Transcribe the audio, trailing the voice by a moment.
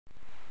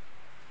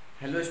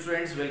Hello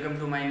students, welcome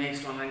to my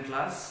next online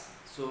class.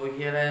 So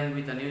here I am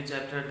with a new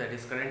chapter, that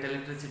is current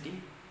electricity,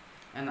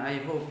 and I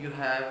hope you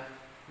have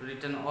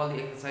written all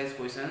the exercise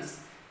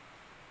questions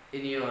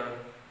in your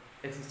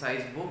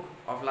exercise book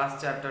of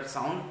last chapter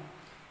sound.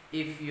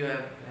 If you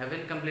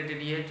haven't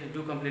completed yet,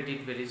 do complete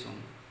it very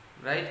soon,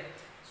 right?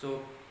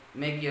 So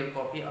make your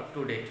copy up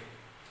to date.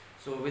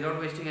 So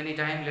without wasting any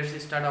time,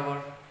 let's start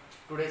our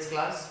today's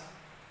class,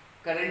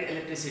 current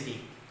electricity.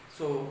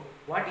 So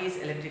what is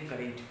electric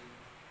current?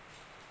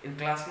 In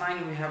class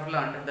 9 we have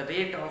learned the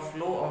rate of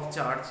flow of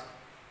charge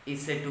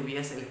is said to be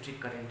as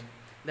electric current.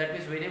 That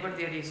means whenever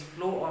there is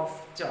flow of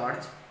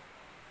charge,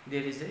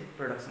 there is a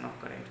production of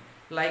current.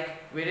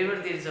 Like wherever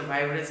there is a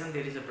vibration,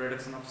 there is a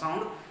production of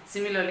sound.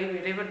 Similarly,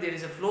 wherever there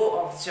is a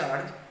flow of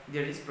charge,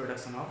 there is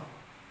production of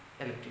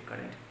electric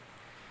current.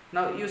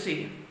 Now you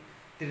see,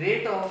 the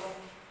rate of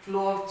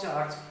flow of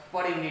charge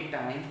per unit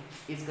time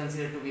is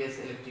considered to be as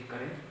electric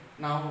current.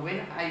 Now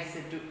when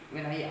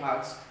I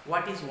ask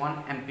what is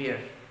 1 ampere,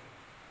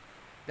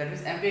 that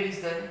means ampere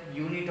is the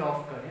unit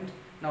of current.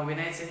 Now when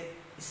I say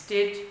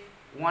state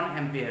 1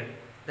 ampere,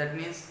 that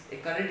means a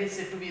current is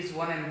said to be is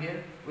 1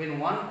 ampere when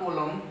 1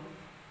 coulomb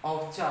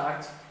of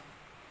charge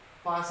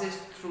passes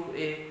through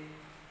a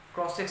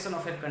cross section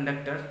of a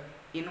conductor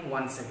in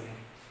 1 second,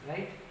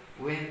 right?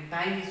 When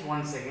time is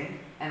 1 second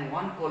and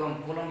 1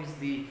 coulomb is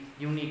the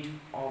unit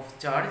of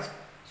charge.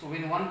 So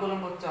when 1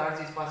 coulomb of charge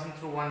is passing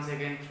through 1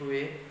 second through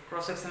a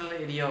cross sectional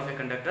area of a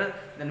conductor,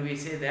 then we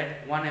say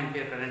that 1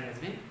 ampere current has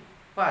been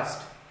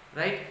passed,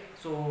 right?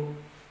 So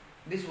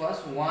this was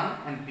 1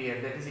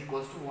 ampere, that is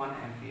equals to 1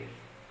 ampere.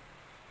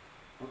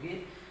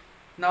 Okay,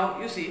 now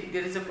you see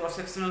there is a cross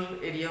sectional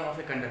area of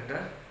a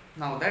conductor.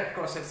 Now that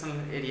cross sectional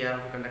area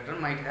of a conductor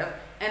might have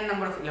n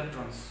number of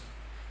electrons.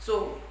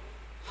 So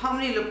how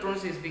many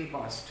electrons is being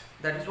passed?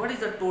 That is, what is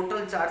the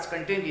total charge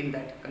contained in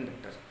that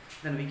conductor?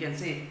 Then we can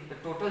say the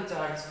total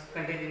charge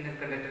contained in the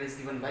conductor is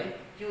given by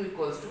Q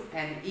equals to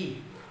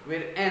NE,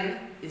 where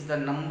N is the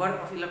number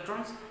of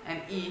electrons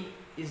and E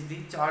is the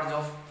charge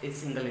of a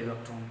single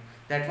electron.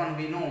 That one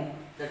we know,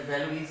 that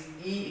value is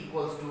E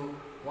equals to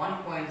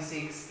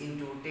 1.6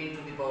 into 10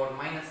 to the power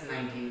minus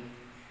 19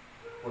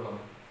 coulomb,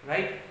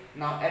 right?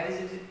 Now as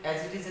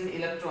it is an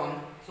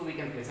electron, so we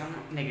can place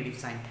a negative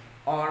sign,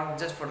 or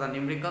just for the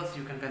numericals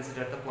you can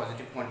consider the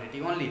positive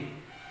quantity only,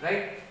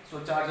 right?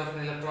 So charge of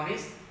an electron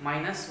is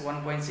minus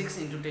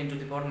 1.6 into 10 to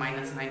the power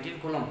minus 19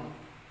 coulomb.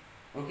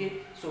 Okay,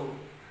 so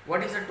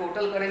what is the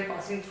total current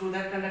passing through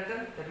that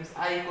conductor? That means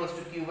I equals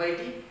to Q by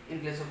T. In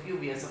place of Q,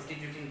 we are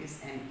substituting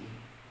this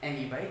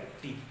NE by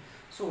T.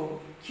 So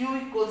Q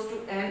equals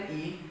to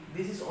NE.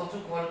 This is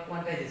also called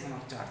quantization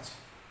of charge,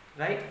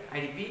 right? I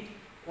repeat,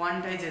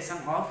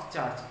 quantization of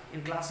charge.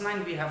 In class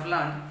 9 we have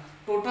learned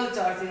total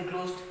charge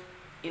enclosed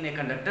in a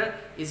conductor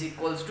is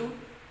equals to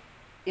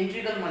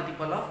integral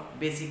multiple of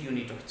basic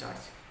unit of charge.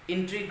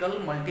 Integral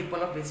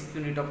multiple of basic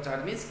unit of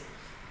charge means,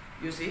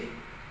 you see,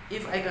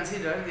 if I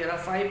consider there are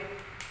 5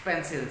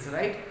 pencils,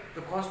 right?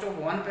 The cost of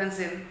 1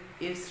 pencil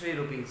is 3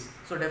 rupees.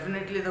 So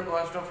definitely the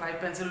cost of 5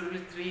 pencil will be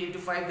 3 into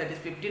 5, that is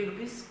 15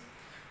 rupees.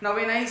 Now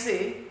when I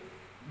say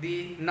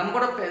the number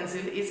of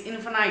pencil is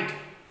infinite,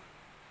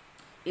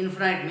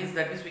 infinite means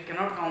that means we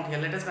cannot count here.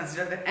 Let us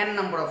consider the n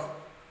number of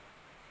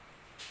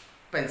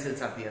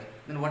pencils are there.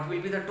 Then what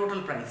will be the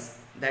total price?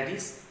 That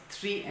is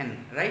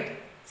 3n, right?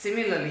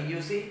 Similarly,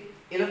 you see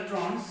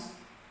electrons,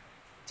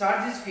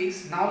 charge is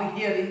fixed. Now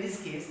here in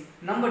this case,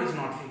 number is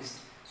not fixed.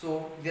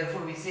 So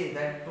therefore we say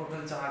that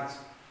total charge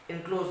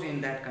enclosed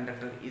in that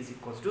conductor is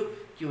equals to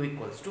Q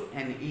equals to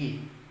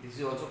NE. This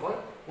is also called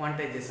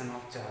quantization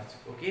of charge.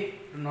 Okay,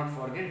 do not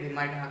forget, they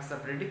might ask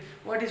separately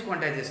what is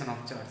quantization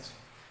of charge.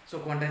 So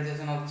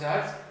quantization of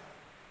charge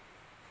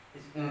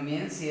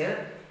means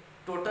here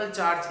total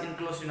charge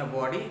enclosed in a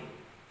body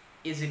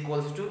is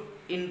equals to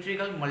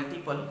integral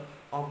multiple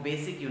of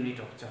basic unit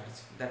of charge.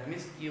 That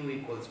means Q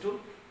equals to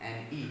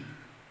NE.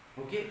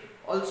 Okay,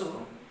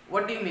 also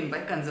what do you mean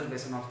by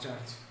conservation of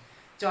charge?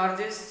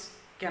 Charges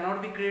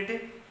cannot be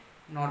created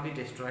nor be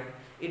destroyed.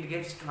 It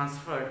gets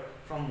transferred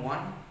from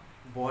one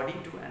body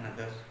to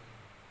another,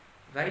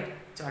 right?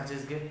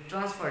 Charges get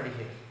transferred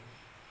here.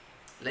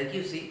 Like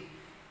you see,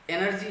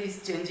 energy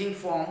is changing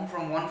form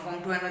from one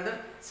form to another.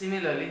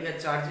 Similarly, here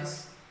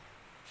charges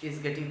is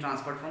getting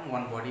transferred from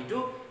one body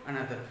to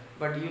another.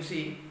 But you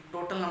see,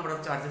 total number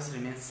of charges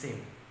remains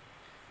same.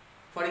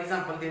 For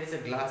example, there is a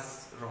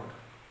glass rod,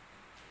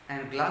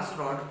 and glass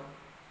rod,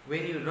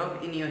 when you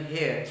rub in your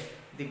hair,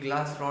 the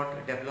glass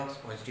rod develops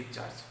positive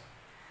charge.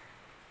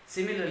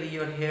 Similarly,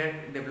 your hair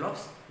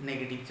develops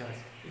negative charge.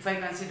 If I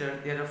consider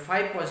there are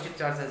 5 positive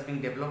charges has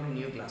been developed in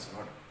your glass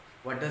rod,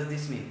 what does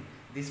this mean?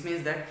 This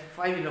means that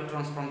 5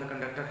 electrons from the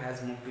conductor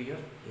has moved to your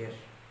hair.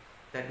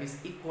 That means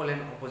equal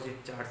and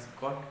opposite charge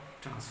got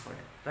transferred,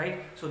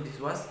 right? So this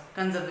was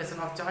conservation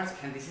of charge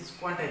and this is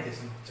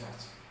quantization of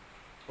charge.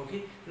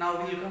 Okay,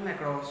 now we will come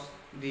across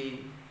the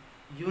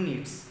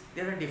units.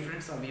 There are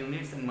different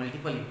subunits and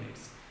multiple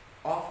units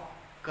of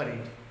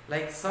current.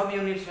 Like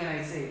subunits, when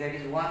I say that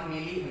is 1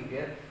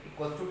 milliampere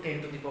equals to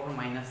 10 to the power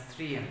minus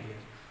 3 ampere.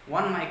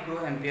 1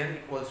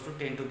 microampere equals to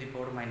 10 to the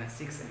power minus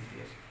 6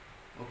 ampere.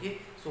 Okay,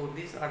 so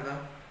these are the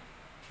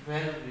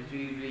values which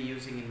we will be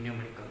using in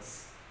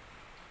numericals.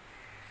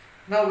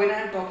 Now when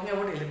I am talking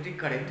about electric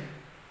current,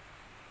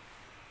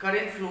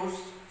 current flows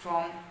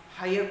from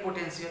higher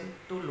potential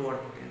to lower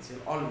potential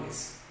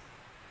always.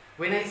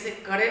 When I say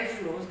current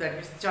flows, that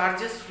means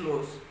charges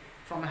flows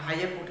from a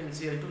higher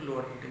potential to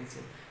lower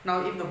potential.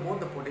 Now if both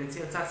the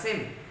potentials are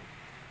same,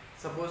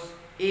 suppose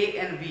A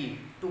and B,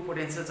 two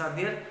potentials are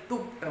there,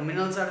 two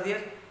terminals are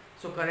there,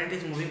 so current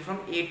is moving from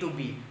A to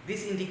B.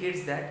 This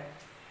indicates that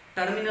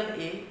terminal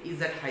A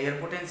is at higher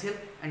potential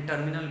and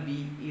terminal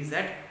B is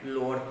at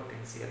lower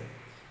potential.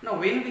 Now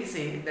when we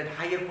say that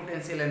higher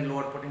potential and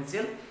lower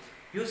potential,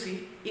 you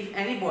see, if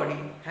any body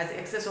has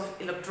excess of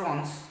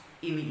electrons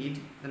in it,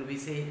 then we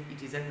say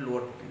it is at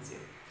lower potential.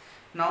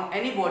 Now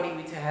any body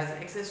which has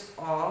excess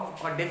of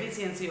or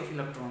deficiency of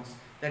electrons,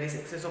 that is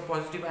excess of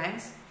positive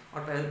ions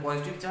or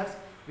positive charge,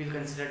 we will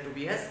consider to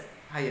be as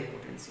higher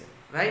potential,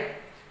 right?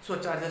 So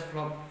charges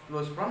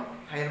flows from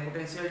higher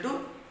potential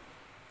to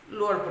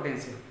lower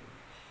potential,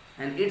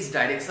 and its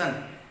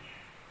direction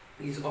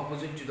is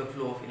opposite to the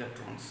flow of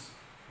electrons,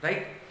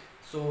 right?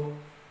 So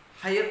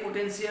higher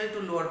potential to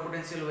lower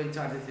potential, when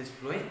charges is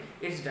flowing,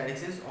 its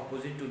direction is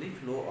opposite to the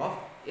flow of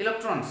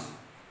electrons.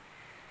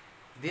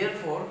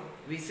 Therefore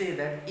we say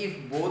that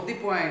if both the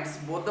points,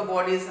 both the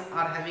bodies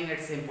are having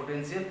at same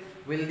potential,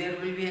 there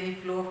will be any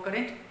flow of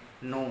current?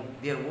 No,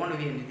 there won't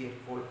be any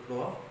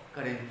flow of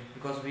current,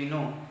 because we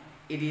know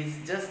it is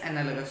just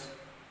analogous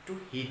to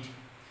heat.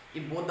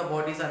 If both the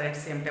bodies are at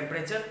same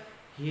temperature,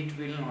 heat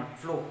will not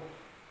flow.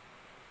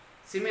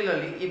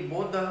 Similarly, if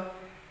both the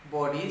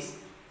bodies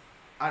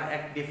are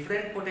at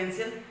different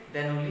potential,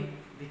 then only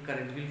the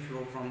current will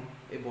flow from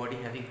a body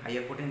having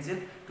higher potential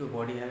to a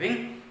body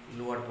having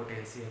lower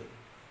potential,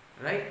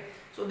 right?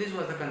 So this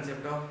was the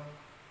concept of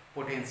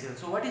potential.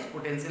 So what is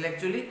potential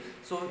actually?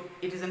 So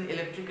it is an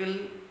electrical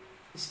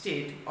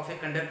state of a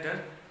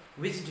conductor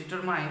which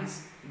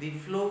determines the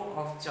flow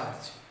of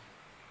charge.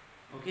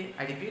 Okay,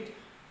 I repeat,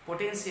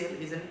 potential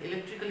is an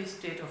electrical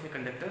state of a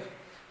conductor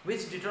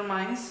which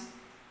determines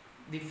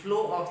the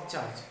flow of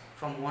charge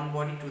from one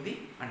body to the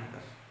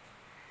another.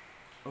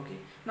 Okay,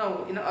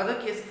 now in other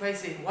case, if I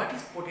say what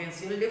is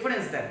potential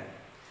difference, then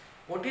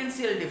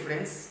potential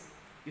difference,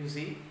 you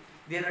see,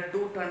 there are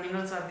two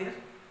terminals are there.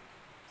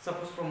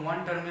 Suppose from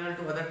one terminal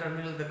to other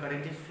terminal the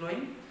current is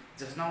flowing.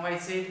 Just now I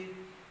said,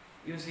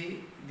 you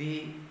see,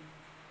 the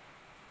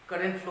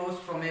current flows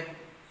from a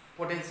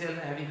potential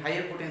having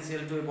higher potential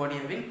to a body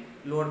having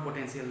lower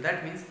potential.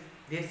 That means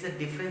there is a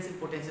difference in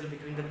potential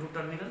between the two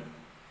terminals.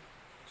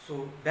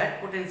 So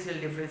that potential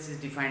difference is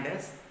defined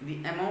as the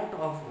amount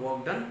of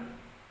work done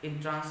in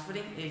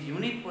transferring a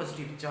unit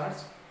positive charge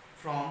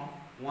from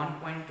one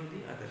point to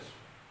the other.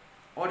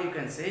 Or you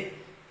can say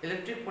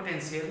electric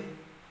potential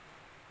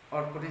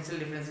or potential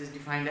difference is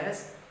defined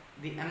as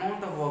the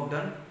amount of work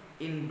done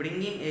in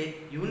bringing a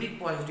unit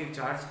positive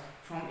charge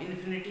from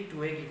infinity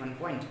to a given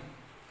point,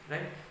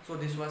 right? So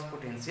this was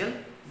potential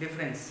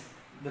difference.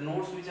 The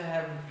notes which I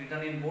have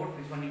written in board,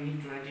 this one you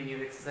need to write in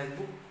your exercise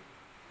book.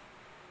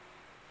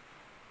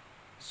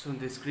 So on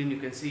the screen you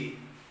can see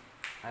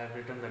I have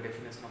written the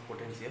definition of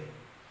potential.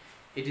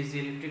 It is the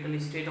electrical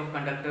state of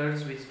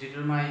conductors which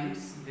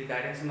determines the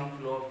direction of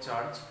flow of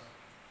charge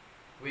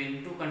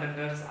when two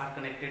conductors are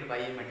connected by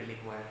a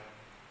metallic wire.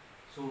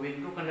 So when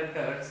two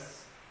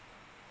conductors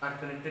are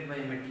connected by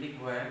a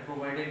metallic wire,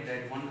 provided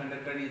that one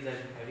conductor is at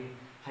having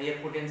higher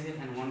potential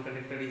and one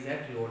conductor is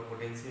at lower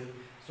potential,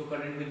 so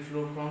current will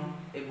flow from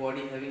a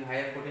body having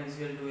higher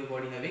potential to a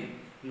body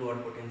having lower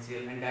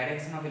potential, and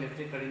direction of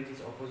electric current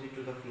is opposite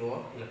to the flow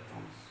of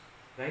electrons,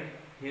 right?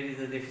 Here is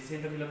the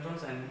deficient of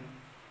electrons and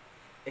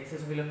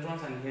excess of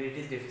electrons, and here it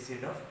is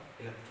deficient of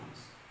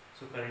electrons.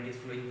 So current is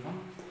flowing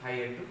from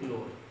higher to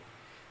lower.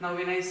 Now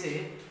when I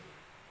say,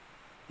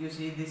 you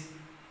see, these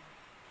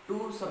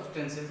two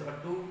substances or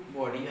two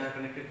body are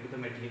connected with a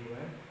metallic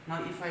wire.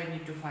 Now if I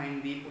need to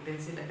find the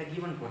potential at a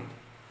given point,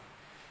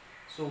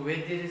 so where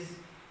there is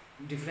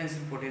difference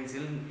in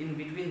potential, in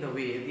between the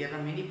way there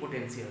are many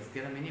potentials,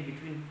 there are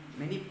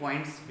many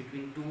points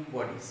between two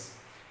bodies.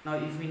 Now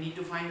if we need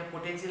to find a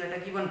potential at a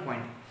given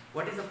point,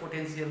 what is the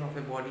potential of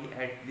a body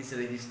at this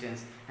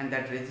resistance, and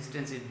that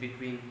resistance is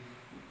between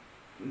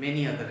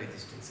many other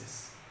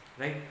resistances,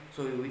 right?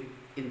 So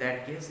in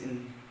that case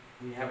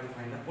we have to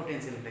find the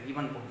potential at a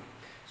given point.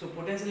 So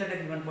potential at a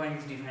given point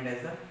is defined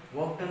as the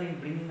work done in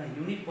bringing a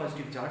unit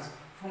positive charge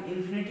from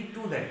infinity to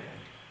that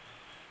point.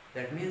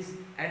 That means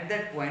at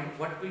that point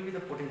what will be the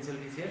potential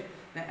is here,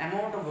 the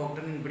amount of work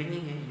done in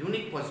bringing a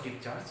unit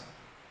positive charge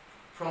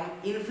from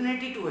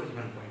infinity to a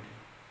given point.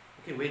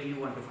 Okay, where you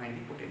want to find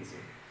the potential.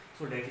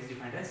 So that is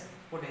defined as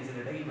potential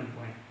at a given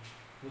point,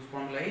 whose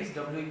formula is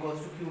W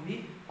equals to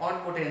QB, or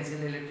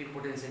potential, electric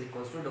potential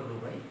equals to W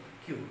by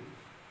Q.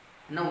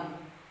 Now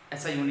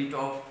SI unit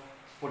of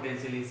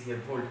potential is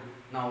here volt.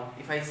 Now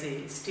if I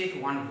say state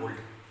 1 volt,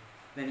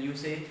 then you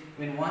say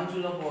when 1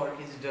 joule of work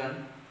is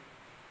done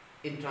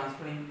in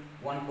transferring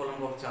 1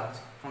 coulomb of charge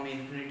from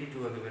infinity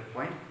to a given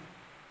point,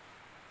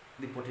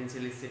 the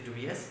potential is said to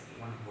be as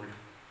 1 volt,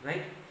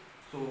 right?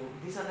 So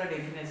these are the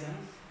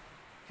definitions,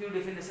 few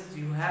definitions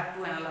you have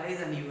to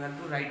analyze and you have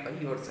to write by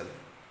yourself.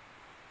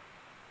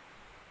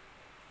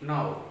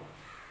 Now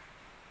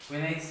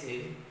when I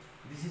say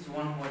this is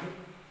one body,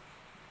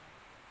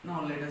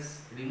 now let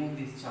us remove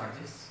these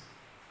charges.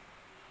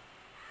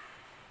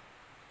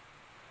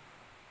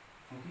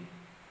 Okay,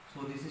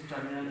 so this is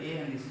terminal A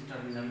and this is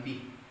terminal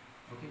B.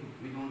 Okay,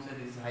 we don't say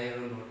this is higher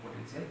or lower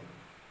potential,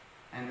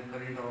 and the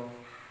current of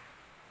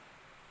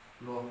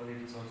lower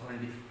current is also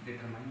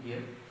determined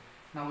here.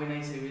 Now when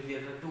I say there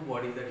are two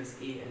bodies, that is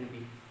A and B.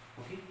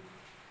 Okay,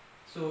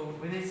 so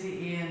when I say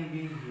A and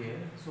B here,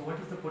 so what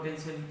is the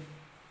potential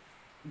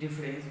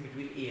difference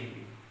between A and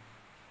B?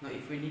 Now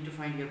if we need to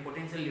find here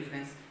potential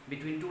difference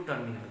between two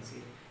terminals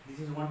here, this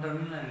is one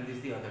terminal and this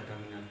is the other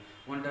terminal.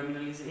 One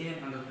terminal is A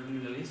and another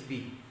terminal is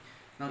B.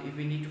 Now if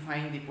we need to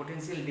find the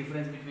potential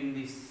difference between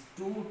these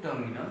two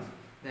terminals,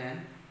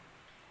 then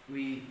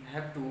we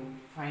have to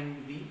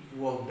find the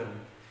work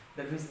done.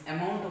 That means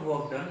amount of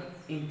work done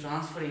in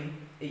transferring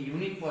a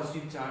unit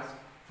positive charge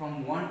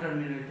from one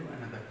terminal to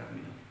another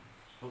terminal.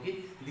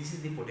 Okay, this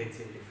is the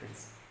potential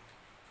difference.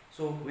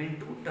 So when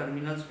two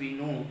terminals we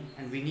know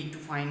and we need to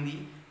find the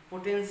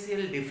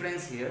potential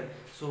difference here,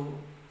 so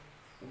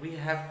we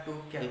have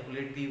to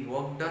calculate the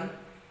work done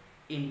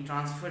in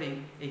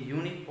transferring a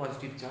unit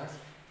positive charge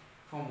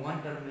from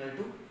one terminal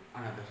to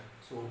another.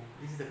 So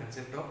this is the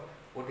concept of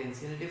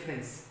potential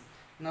difference.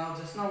 Now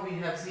just now we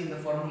have seen the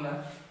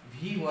formula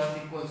V was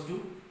equals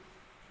to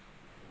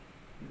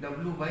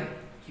W by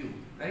Q,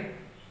 right?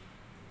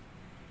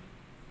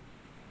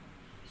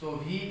 So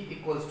V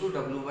equals to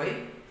W by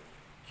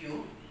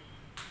Q.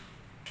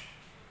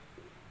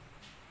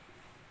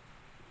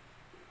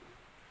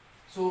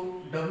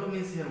 So W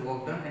means here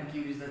work done and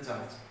Q is the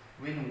charge.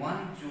 When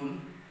 1 joule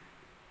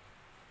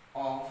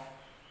of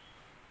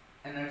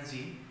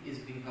energy is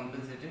being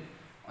compensated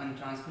on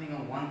transferring a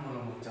 1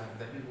 coulomb of charge,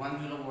 that means 1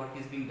 joule of work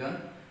is being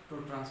done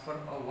to transfer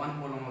a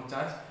 1 coulomb of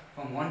charge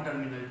from one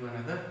terminal to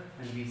another,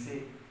 and we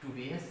say to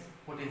be as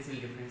potential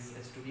difference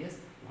as to be as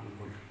 1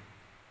 volt.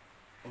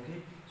 Okay,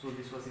 so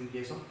this was in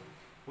case of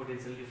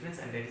potential difference,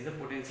 and that is the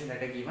potential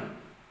at a given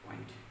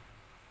point.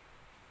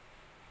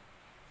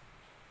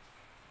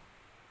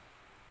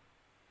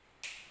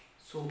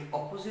 So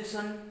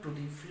opposition to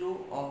the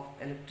flow of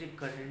electric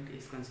current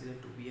is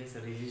considered to be as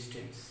a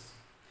resistance.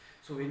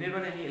 So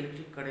whenever any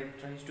electric current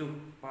tries to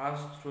pass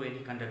through any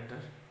conductor,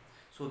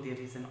 so there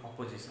is an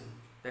opposition.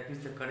 That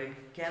means the current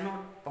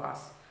cannot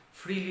pass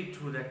freely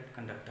through that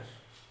conductor.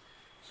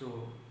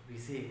 So we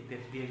say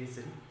that there is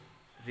a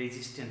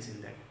resistance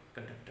in that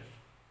conductor.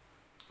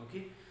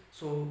 Okay,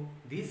 so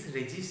this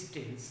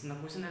resistance, now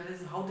question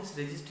arises how this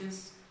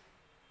resistance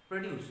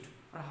produced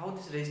or how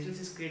this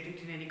resistance is created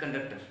in any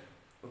conductor.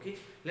 Okay,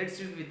 let's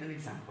do it with an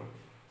example.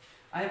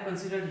 I have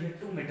considered here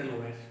two metal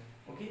wire.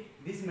 Okay,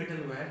 this metal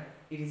wire,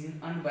 it is in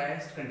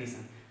unbiased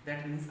condition.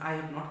 That means I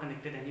have not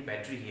connected any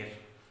battery here,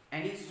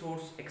 any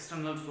source,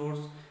 external source.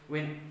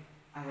 When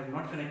I have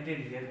not connected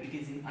here, it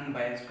is in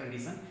unbiased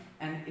condition,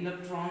 and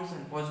electrons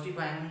and positive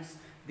ions,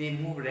 they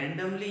move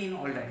randomly in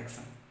all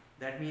direction.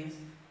 That means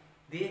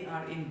they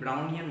are in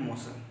Brownian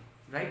motion,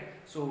 right?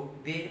 So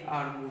they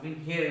are moving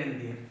here and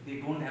there.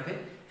 They don't have a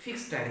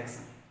fixed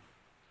direction.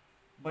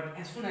 But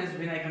as soon as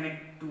when I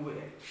connect to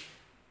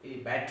a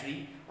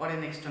battery or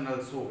an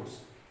external source,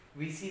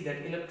 we see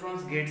that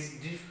electrons gets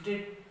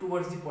drifted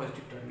towards the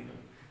positive terminal.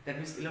 That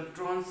means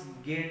electrons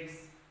gets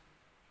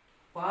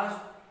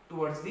passed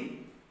towards the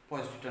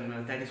positive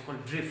terminal. That is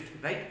called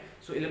drift, right?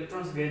 So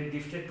electrons get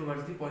drifted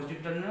towards the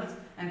positive terminals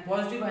and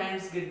positive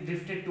ions get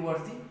drifted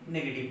towards the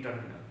negative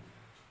terminal.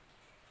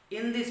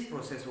 In this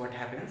process, what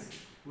happens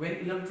when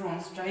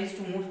electrons tries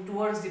to move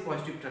towards the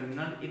positive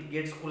terminal, it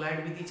gets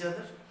collide with each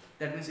other.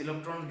 That means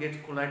electrons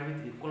get collide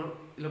with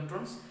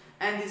electrons,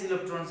 and these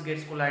electrons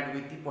gets collide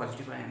with the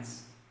positive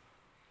ions.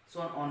 So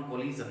on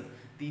collision,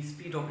 the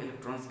speed of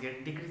electrons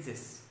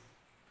decreases.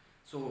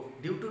 So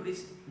due to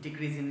this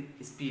decrease in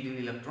speed in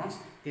electrons,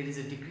 there is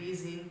a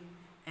decrease in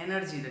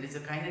energy, that is the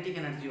kinetic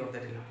energy of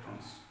that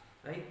electrons,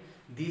 right?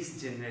 This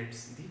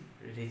generates the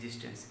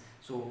resistance.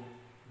 So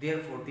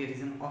therefore there is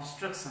an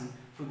obstruction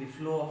to the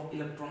flow of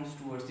electrons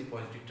towards the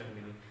positive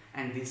terminal,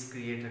 and this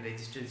creates a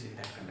resistance in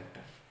that conductor.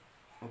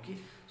 Okay,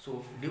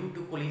 so due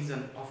to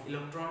collision of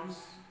electrons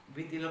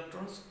with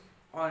electrons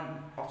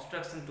on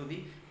obstruction to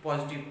the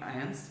positive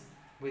ions,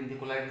 when they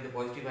collide with the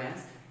positive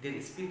ions, their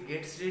speed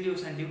gets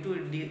reduced, and due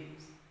to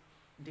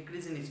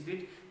decrease in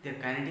speed, their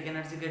kinetic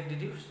energy gets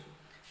reduced,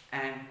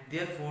 and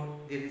therefore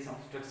there is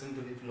obstruction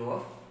to the flow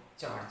of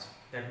charge,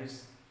 that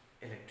means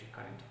electric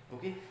current.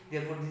 Okay,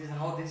 therefore this is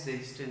how this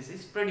resistance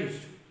is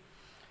produced.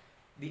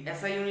 The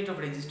SI unit of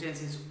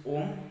resistance is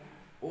ohm.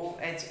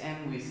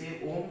 OHM we say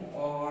ohm,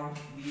 or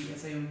the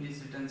SI unit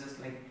is written just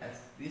like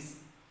as this,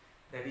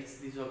 that is,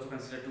 this is also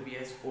considered to be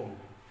as ohm.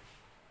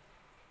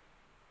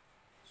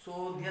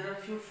 So there are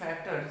few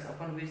factors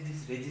upon which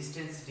this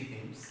resistance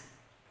depends.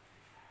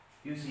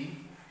 You see,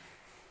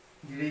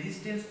 the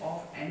resistance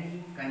of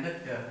any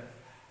conductor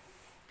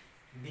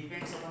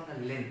depends upon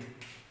upon the length.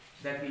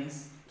 That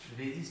means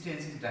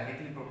resistance is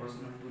directly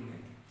proportional to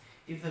length.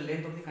 If the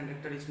length of the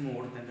conductor is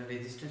more, then the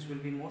resistance will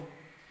be more.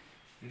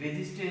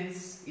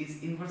 Resistance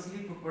is inversely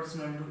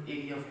proportional to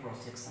area of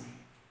cross section.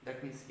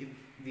 That means if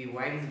the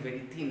wire is very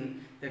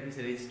thin, that means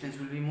the resistance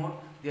will be more.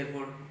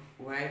 Therefore,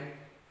 wire,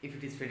 if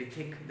it is very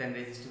thick, then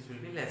resistance will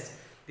be less.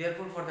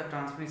 Therefore, for the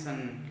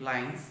transmission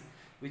lines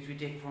which we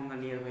take from the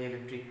nearby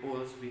electric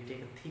poles, we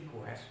take a thick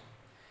wire.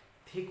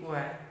 Thick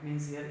wire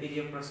means here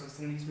area of cross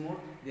section is more,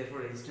 therefore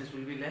resistance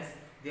will be less.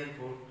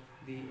 Therefore,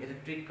 the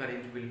electric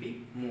current will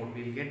be more.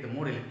 We will get the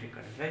more electric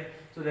current, right?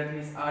 So that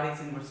means R is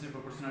inversely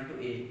proportional to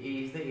A. A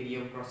is the area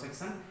of cross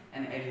section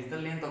and L is the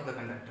length of the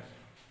conductor.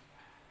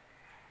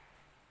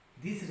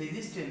 This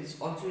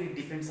resistance also it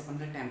depends upon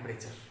the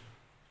temperature,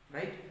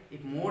 right?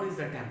 If more is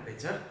the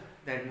temperature,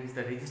 that means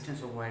the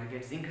resistance of wire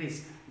gets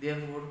increased.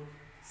 Therefore,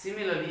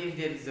 similarly, if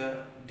there is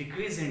a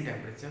decrease in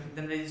temperature,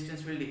 then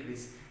resistance will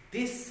decrease.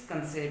 This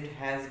concept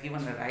has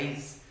given a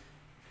rise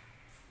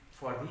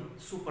for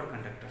the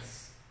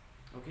superconductors.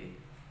 Okay,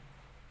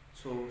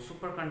 so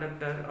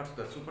superconductor or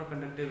the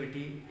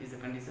superconductivity is a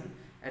condition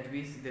at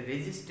which the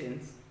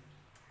resistance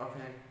of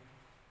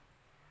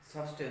a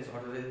substance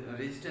or the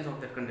resistance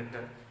of that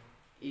conductor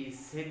is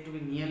said to be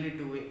nearly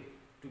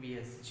to be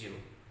as zero.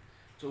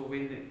 So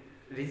when the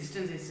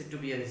resistance is said to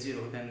be as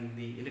zero, then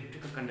the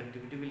electrical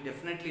conductivity will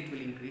definitely it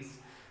will increase.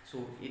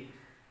 So it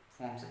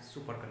forms a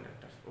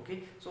superconductor.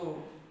 Okay,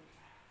 so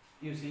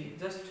you see,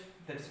 just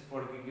that's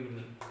for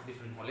giving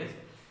different knowledge.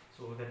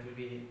 So that will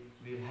be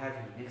we will have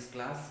in next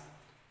class,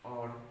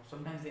 or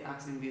sometimes they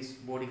ask in these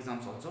board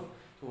exams also.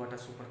 So what are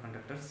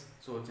superconductors?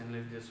 So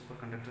generally the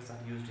superconductors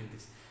are used in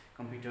this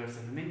computers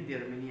and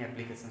there are many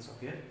applications of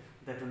here.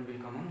 That one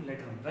will come on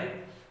later on,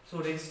 right? So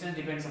resistance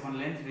depends upon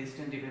length,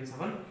 resistance depends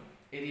upon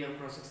area of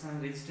cross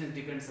section, resistance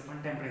depends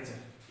upon temperature.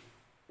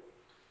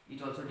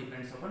 It also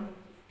depends upon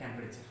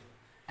temperature,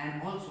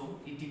 and also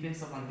it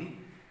depends upon the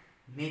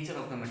nature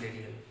of the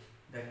material.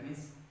 That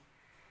means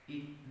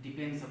it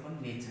depends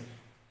upon nature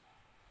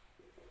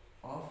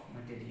of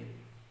material.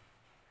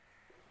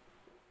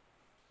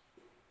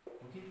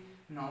 Okay,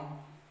 now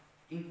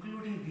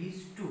including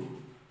these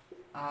two,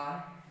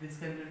 R, this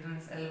can be written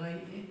as L by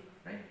A,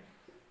 right?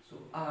 So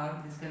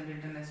R, this can be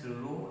written as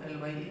rho L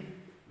by A,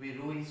 where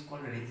rho is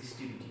called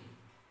resistivity.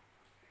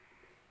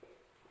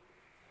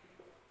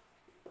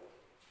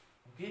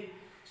 Okay,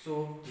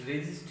 so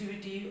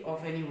resistivity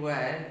of any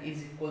wire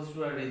is equals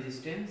to a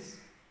resistance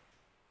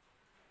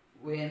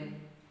when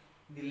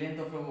the length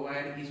of a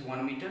wire is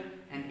 1 meter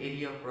and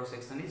area of cross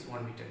section is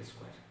 1 meter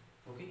square.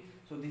 Okay,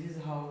 so this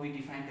is how we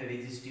define the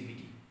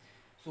resistivity.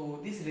 So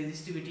this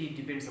resistivity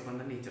depends upon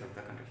the nature of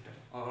the conductor,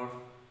 or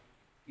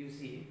you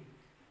see,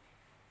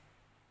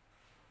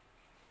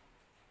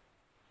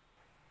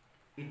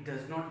 it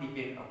does not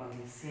depend upon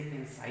the shape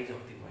and size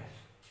of the wire.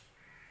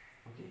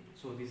 Okay,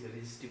 so this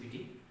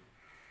resistivity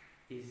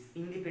is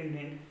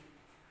independent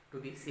to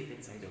the shape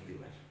and size of the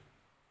wire.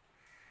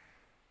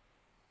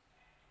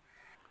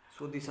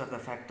 So these are the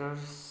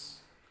factors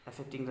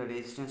affecting the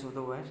resistance of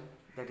the wire.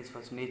 That is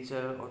first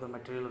nature of the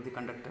material of the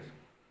conductor.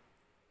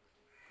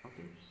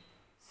 Okay,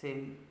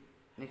 same,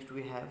 next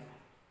we have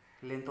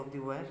length of the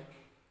wire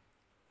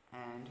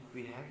and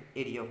we have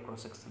area of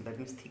cross section, that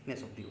means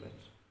thickness of the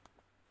wire.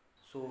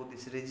 So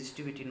this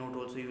resistivity note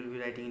also you will be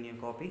writing in your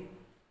copy,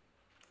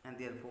 and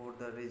therefore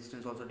the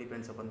resistance also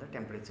depends upon the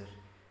temperature.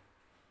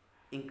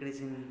 Increase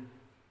in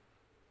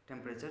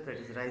temperature, that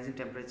is rise in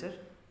temperature,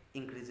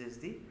 increases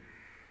the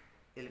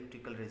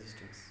electrical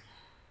resistance.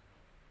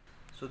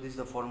 So this is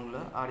the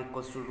formula, R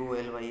equals to rho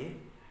L by A,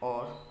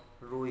 or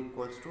rho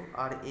equals to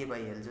RA by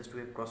L, just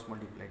we have cross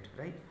multiplied,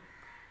 right?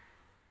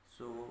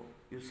 So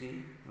you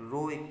see,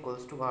 rho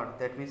equals to R,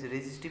 that means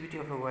resistivity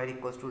of a wire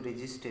equals to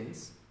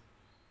resistance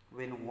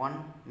when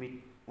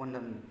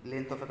the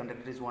length of a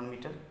conductor is 1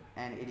 meter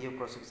and area of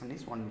cross section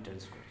is 1 meter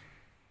square,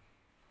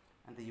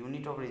 and the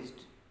unit of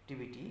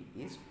resistivity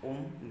is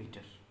ohm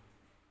meter.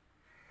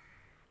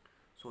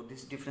 So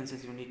these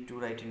differences you need to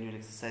write in your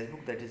exercise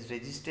book, that is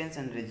resistance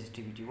and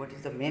resistivity. What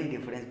is the main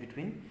difference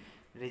between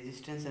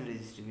resistance and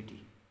resistivity?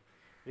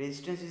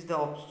 Resistance is the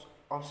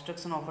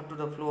obstruction offered to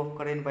the flow of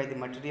current by the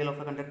material of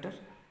a conductor,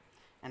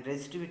 and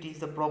resistivity is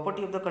the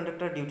property of the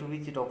conductor due to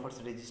which it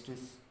offers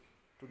resistance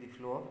to the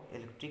flow of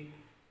electric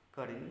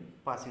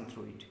current passing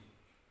through it.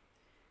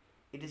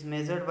 It is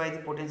measured by the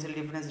potential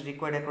difference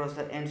required across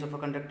the ends of a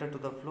conductor to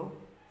the flow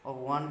of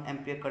 1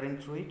 ampere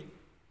current through it,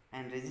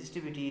 and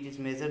resistivity, it is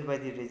measured by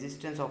the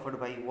resistance offered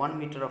by 1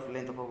 meter of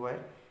length of a wire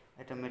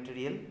at a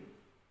material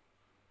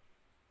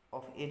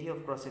of area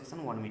of cross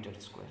section 1 meter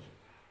square.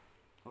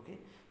 Okay,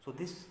 so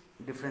these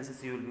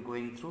differences you will be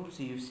going through.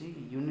 So you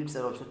see, units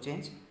are also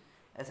changed.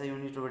 As a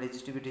unit of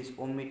resistivity is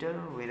ohm meter,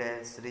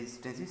 whereas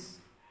resistance is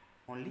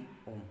only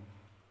ohm.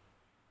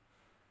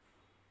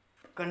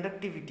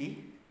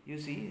 Conductivity, you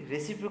see,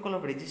 reciprocal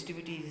of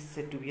resistivity is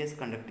said to be as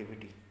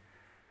conductivity.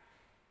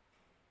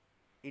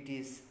 It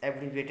is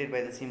abbreviated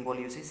by the symbol,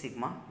 you see,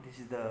 sigma. This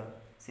is the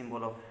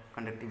symbol of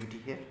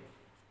conductivity here.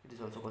 It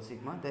is also called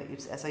sigma.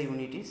 Its SI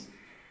unit is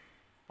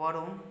per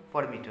ohm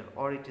per meter,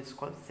 or it is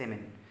called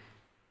Siemens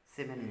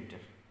meter,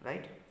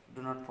 right?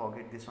 Do not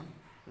forget this one.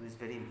 So this is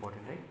very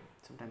important, right?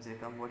 Sometimes they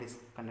come, what is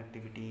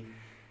conductivity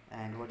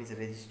and what is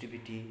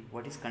resistivity,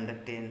 what is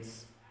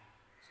conductance.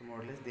 So more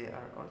or less they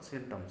are all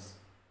symptoms.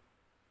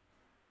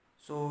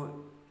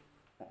 So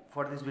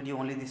for this video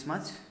only this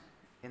much.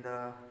 In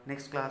the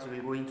next class we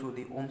will going through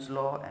the Ohm's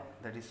law,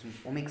 that is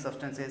ohmic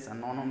substances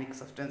and non-ohmic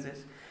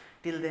substances.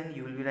 Till then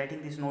you will be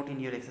writing this note in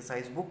your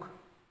exercise book,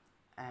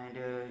 and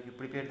you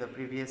prepare the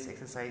previous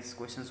exercise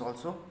questions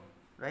also,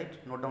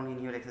 right? Note down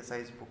in your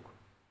exercise book.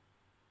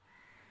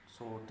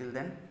 So till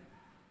then,